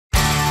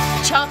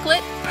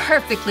chocolate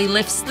perfectly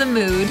lifts the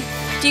mood.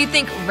 Do you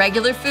think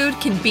regular food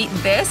can beat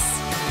this?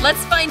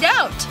 Let's find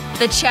out!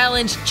 The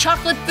challenge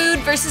chocolate food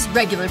versus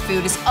regular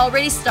food is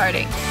already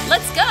starting.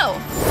 Let's go!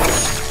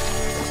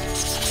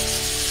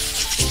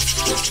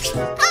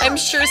 I'm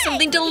sure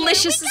something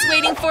delicious is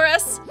waiting for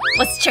us.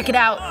 Let's check it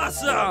out.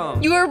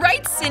 Awesome! You were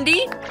right,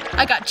 Cindy.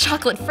 I got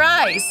chocolate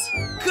fries.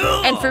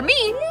 Cool! And for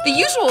me, the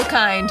usual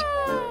kind.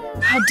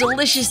 How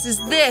delicious is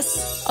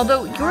this?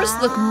 Although yours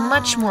look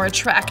much more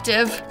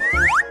attractive.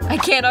 I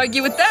can't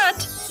argue with that.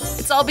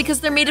 It's all because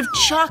they're made of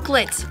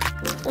chocolate.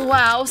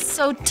 Wow,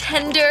 so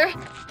tender.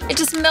 It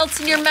just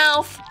melts in your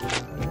mouth.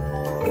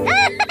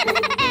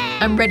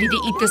 I'm ready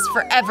to eat this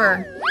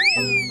forever.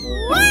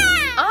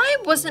 I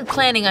wasn't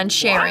planning on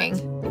sharing.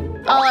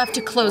 I'll have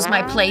to close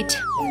my plate.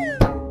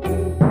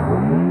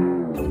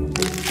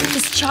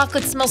 This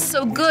chocolate smells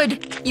so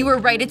good. You were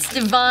right, it's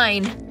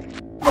divine.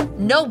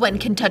 No one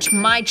can touch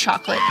my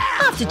chocolate.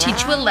 I'll have to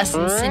teach you a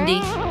lesson,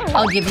 Cindy.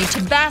 I'll give you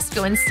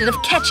Tabasco instead of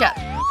ketchup.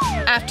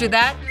 After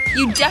that,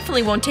 you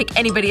definitely won't take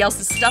anybody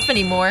else's stuff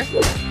anymore.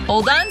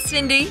 Hold on,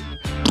 Cindy.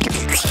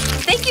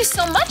 Thank you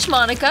so much,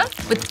 Monica.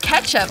 With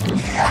ketchup,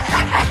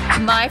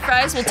 my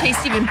fries will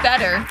taste even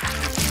better.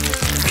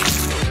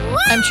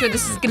 I'm sure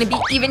this is gonna be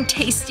even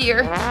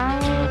tastier.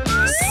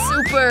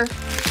 Super.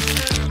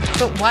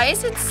 But why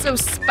is it so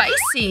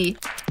spicy?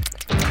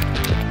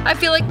 I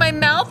feel like my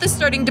mouth is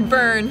starting to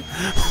burn.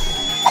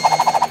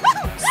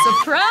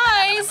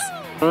 Surprise!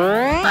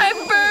 I'm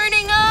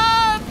burning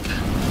up!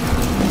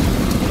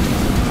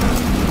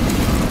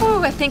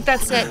 Ooh, I think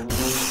that's it.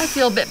 I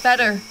feel a bit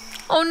better.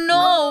 Oh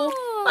no!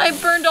 I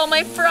burned all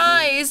my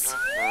fries!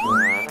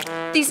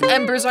 These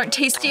embers aren't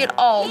tasty at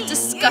all.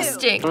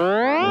 Disgusting.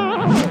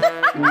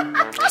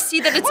 I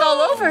see that it's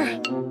all over.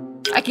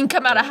 I can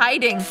come out of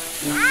hiding.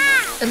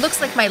 It looks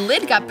like my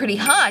lid got pretty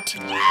hot.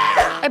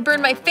 I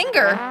burned my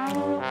finger.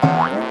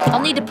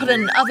 I'll need to put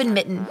in an oven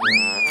mitten.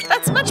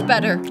 That's much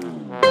better.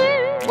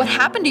 What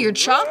happened to your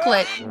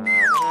chocolate?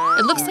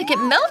 It looks like it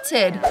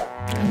melted.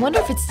 I wonder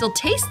if it still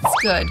tastes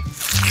good. I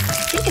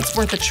think it's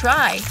worth a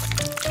try.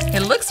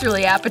 It looks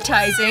really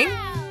appetizing.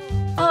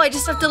 Oh, I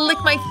just have to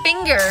lick my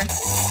finger.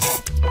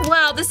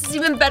 Wow, this is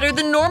even better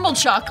than normal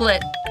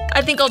chocolate.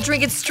 I think I'll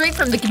drink it straight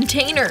from the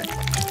container.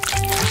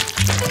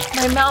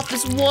 My mouth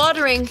is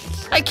watering.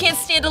 I can't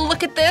stand to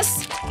look at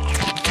this.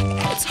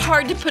 It's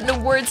hard to put into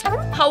words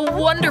how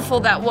wonderful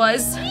that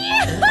was.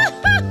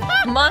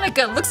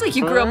 Monica, it looks like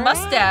you grew a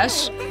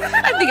mustache.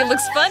 I think it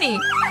looks funny.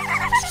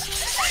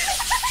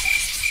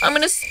 I'm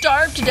gonna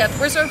starve to death.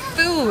 Where's our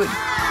food?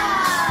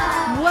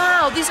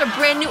 Wow, these are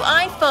brand new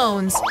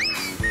iPhones.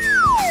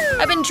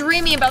 I've been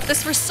dreaming about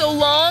this for so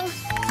long.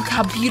 Look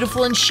how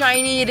beautiful and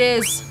shiny it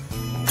is.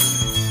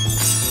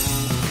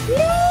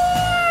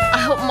 I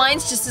hope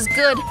mine's just as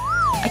good.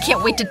 I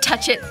can't wait to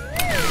touch it.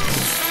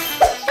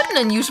 What an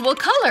unusual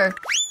color.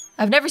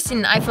 I've never seen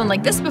an iPhone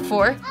like this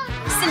before.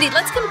 Cindy,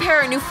 let's compare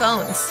our new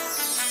phones.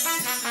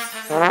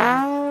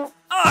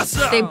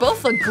 Awesome! They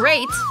both look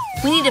great.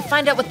 We need to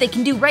find out what they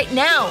can do right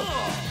now.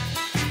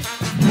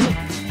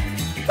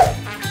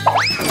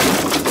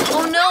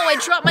 Oh no, I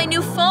dropped my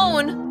new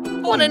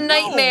phone. What a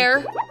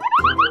nightmare.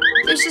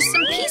 There's just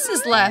some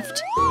pieces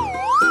left.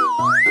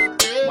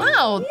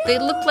 Wow, they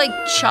look like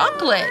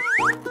chocolate.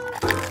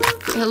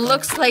 It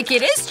looks like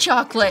it is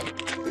chocolate.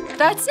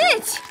 That's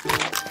it.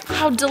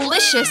 How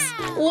delicious.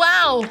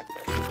 Wow.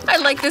 I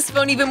like this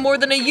phone even more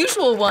than a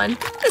usual one.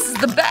 This is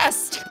the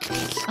best.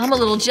 I'm a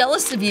little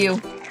jealous of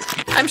you.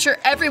 I'm sure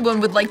everyone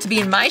would like to be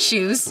in my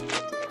shoes.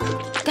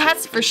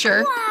 That's for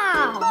sure.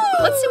 Wow.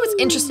 Let's see what's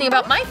interesting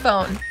about my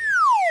phone.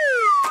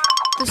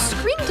 The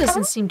screen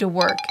doesn't seem to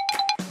work.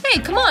 Hey,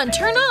 come on,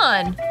 turn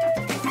on.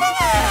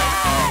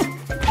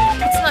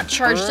 It's not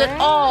charged at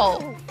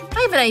all.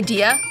 I have an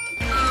idea.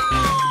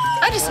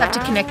 I just have to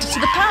connect it to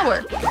the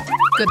power.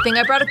 Good thing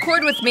I brought a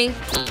cord with me.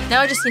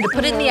 Now I just need to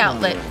put it in the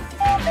outlet.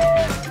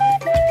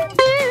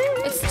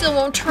 It still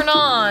won't turn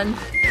on.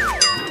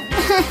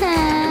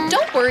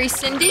 Don't worry,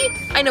 Cindy.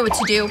 I know what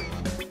to do.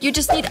 You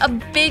just need a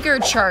bigger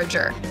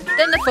charger.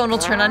 Then the phone will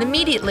turn on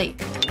immediately.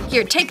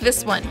 Here, take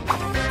this one.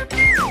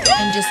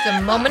 In just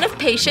a moment of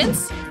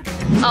patience,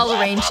 I'll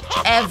arrange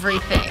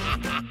everything.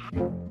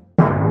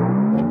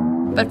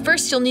 But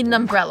first, you'll need an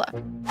umbrella.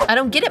 I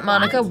don't get it,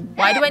 Monica.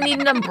 Why do I need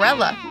an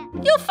umbrella?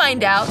 You'll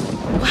find out.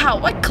 Wow,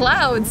 what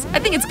clouds! I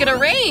think it's gonna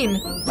rain.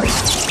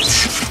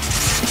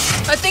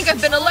 I think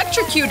I've been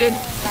electrocuted.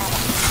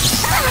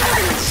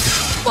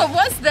 What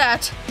was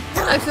that?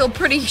 I feel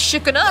pretty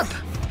shooken up.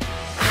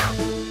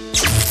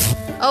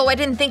 Oh, I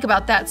didn't think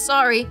about that.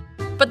 Sorry.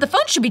 But the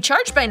phone should be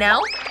charged by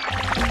now.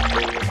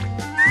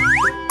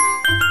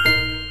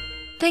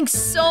 Thanks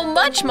so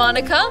much,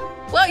 Monica.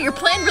 Wow, your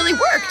plan really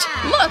worked.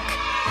 Look.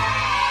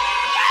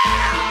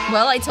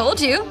 Well, I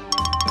told you.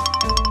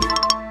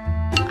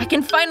 I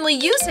can finally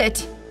use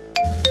it.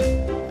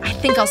 I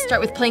think I'll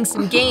start with playing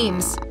some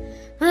games.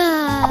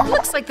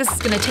 Looks like this is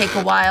gonna take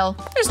a while.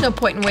 There's no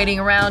point in waiting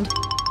around.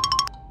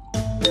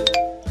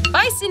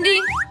 Bye, Cindy.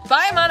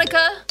 Bye,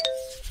 Monica.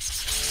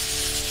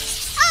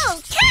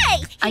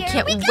 Okay, I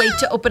can't wait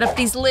to open up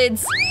these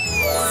lids.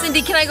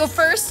 Cindy, can I go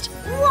first?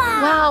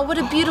 Wow, what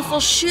a beautiful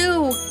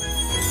shoe.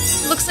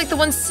 Looks like the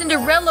one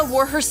Cinderella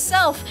wore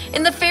herself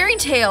in the fairy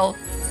tale.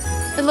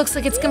 It looks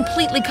like it's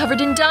completely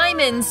covered in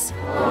diamonds.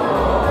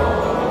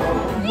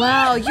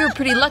 Wow, you're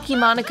pretty lucky,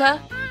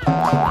 Monica.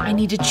 I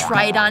need to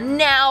try it on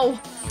now.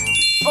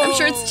 I'm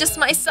sure it's just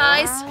my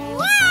size.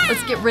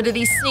 Let's get rid of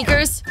these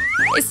sneakers.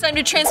 It's time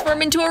to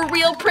transform into a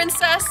real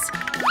princess.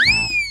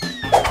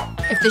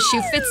 If the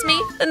shoe fits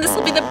me, then this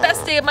will be the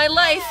best day of my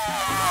life.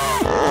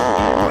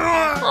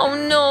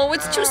 Oh no,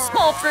 it's too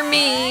small for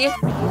me.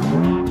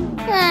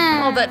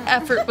 All that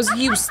effort was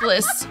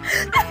useless.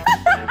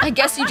 I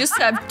guess you just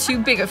have too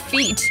big of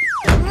feet.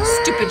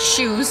 Stupid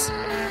shoes.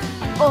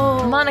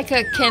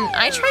 Monica, can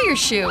I try your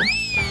shoe?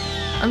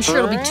 I'm sure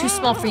it'll be too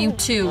small for you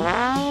too.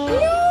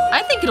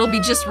 I think it'll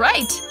be just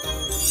right.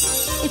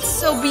 It's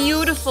so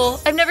beautiful.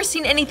 I've never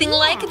seen anything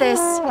like this.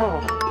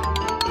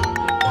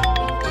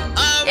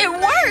 It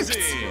worked!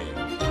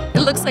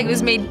 It looks like it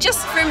was made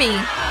just for me.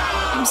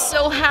 I'm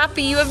so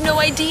happy, you have no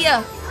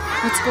idea.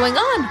 What's going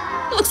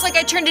on? It looks like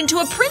I turned into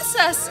a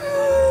princess.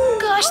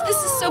 Gosh, this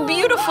is so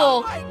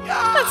beautiful.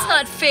 That's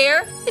not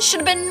fair. It should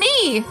have been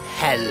me.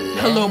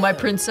 Hello, my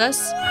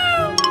princess.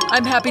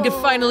 I'm happy to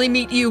finally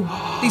meet you.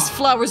 These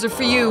flowers are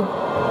for you.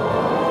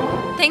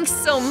 Thanks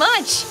so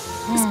much.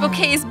 This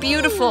bouquet is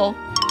beautiful.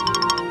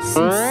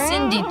 Since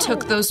Cindy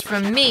took those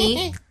from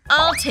me,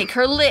 I'll take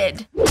her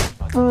lid.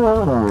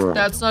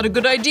 That's not a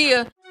good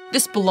idea.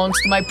 This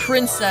belongs to my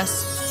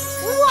princess.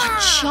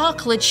 A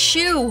chocolate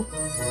shoe.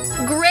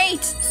 Great!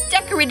 It's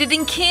decorated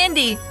in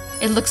candy.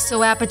 It looks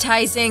so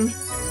appetizing.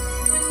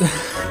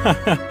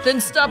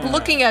 Then stop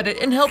looking at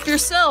it and help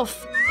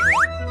yourself.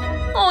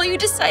 Oh, you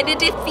decided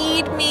to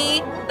feed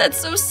me. That's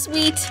so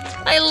sweet.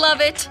 I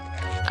love it.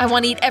 I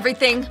want to eat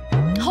everything.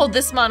 Hold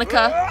this,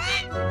 Monica.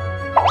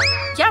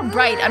 Yeah,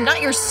 right. I'm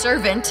not your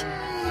servant.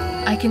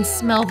 I can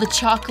smell the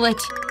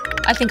chocolate.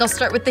 I think I'll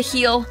start with the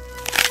heel.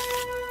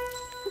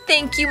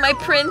 Thank you, my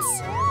prince.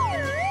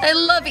 I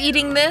love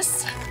eating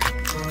this.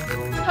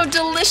 How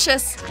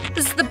delicious.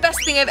 This is the best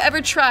thing I've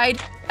ever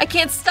tried. I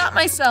can't stop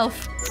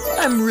myself.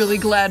 I'm really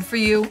glad for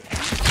you.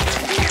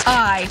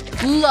 I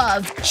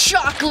love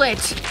chocolate.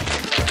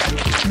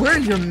 Where are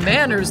your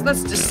manners?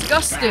 That's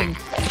disgusting.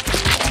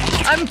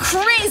 I'm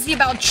crazy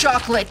about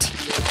chocolate.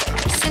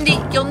 Cindy,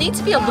 you'll need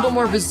to be a little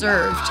more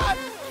reserved.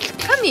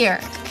 Come here.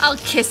 I'll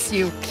kiss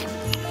you.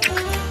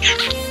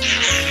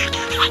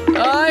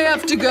 I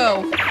have to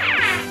go.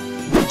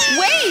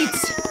 Wait!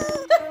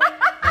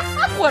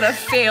 What a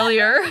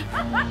failure.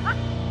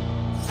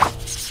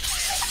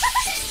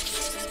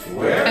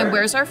 And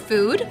where's our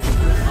food?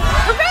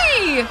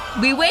 Hooray!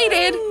 We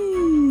waited.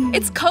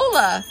 It's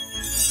cola.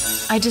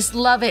 I just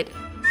love it.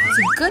 It's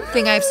a good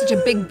thing I have such a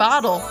big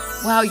bottle.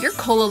 Wow, your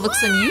cola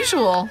looks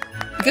unusual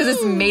because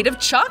it's made of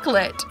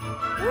chocolate.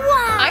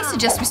 I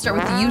suggest we start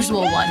with the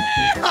usual one.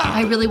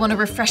 I really want to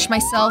refresh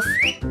myself.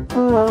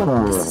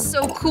 This is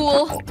so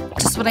cool.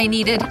 Just what I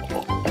needed.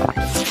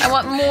 I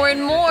want more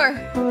and more.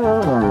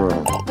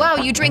 Wow,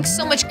 you drink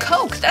so much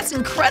Coke. That's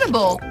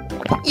incredible.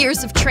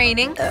 Years of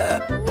training.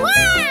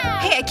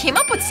 Hey, I came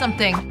up with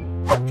something.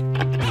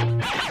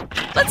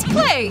 Let's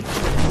play.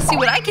 See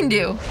what I can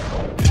do.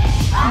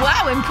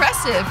 Wow,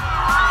 impressive.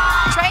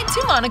 Try it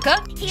too,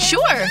 Monica.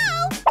 Sure.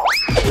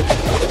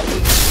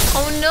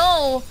 Oh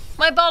no,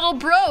 my bottle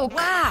broke.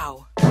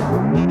 Wow.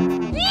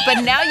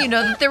 But now you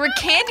know that there were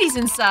candies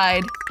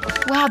inside.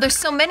 Wow, there's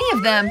so many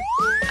of them.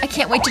 I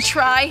can't wait to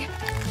try.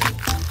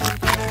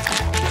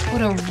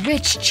 What a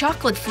rich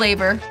chocolate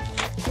flavor.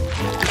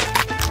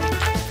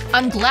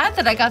 I'm glad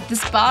that I got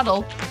this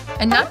bottle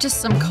and not just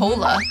some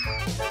cola.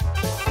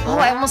 Oh,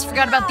 I almost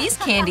forgot about these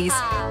candies.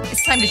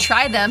 It's time to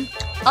try them.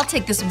 I'll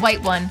take this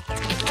white one.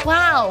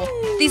 Wow,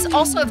 these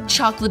also have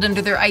chocolate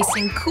under their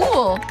icing.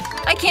 Cool.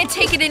 I can't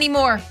take it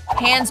anymore.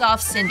 Hands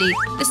off, Cindy.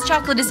 This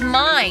chocolate is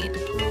mine.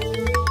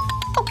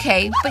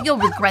 Okay, but you'll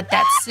regret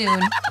that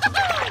soon.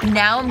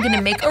 Now I'm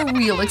gonna make a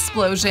real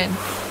explosion.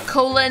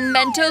 Cola and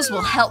Mentos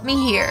will help me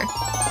here.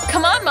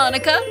 Come on,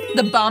 Monica.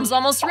 The bomb's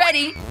almost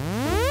ready.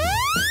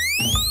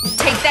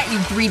 Take that, you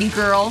greedy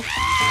girl.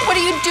 What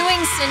are you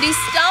doing, Cindy?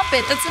 Stop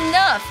it. That's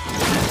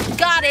enough.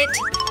 Got it.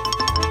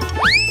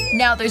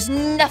 Now there's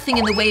nothing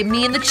in the way of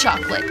me and the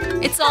chocolate.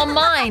 It's all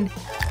mine.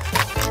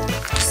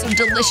 So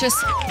delicious.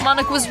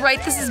 Monica was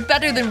right. This is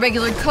better than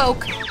regular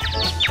Coke.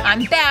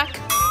 I'm back.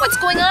 What's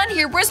going on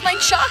here? Where's my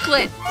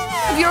chocolate?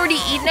 Have you already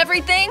eaten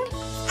everything?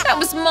 That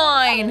was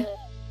mine.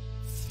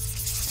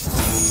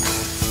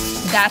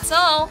 That's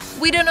all.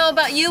 We don't know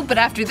about you, but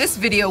after this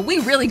video, we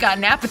really got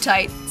an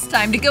appetite. It's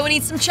time to go and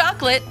eat some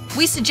chocolate.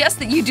 We suggest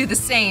that you do the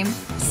same.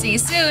 See you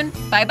soon.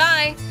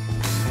 Bye-bye.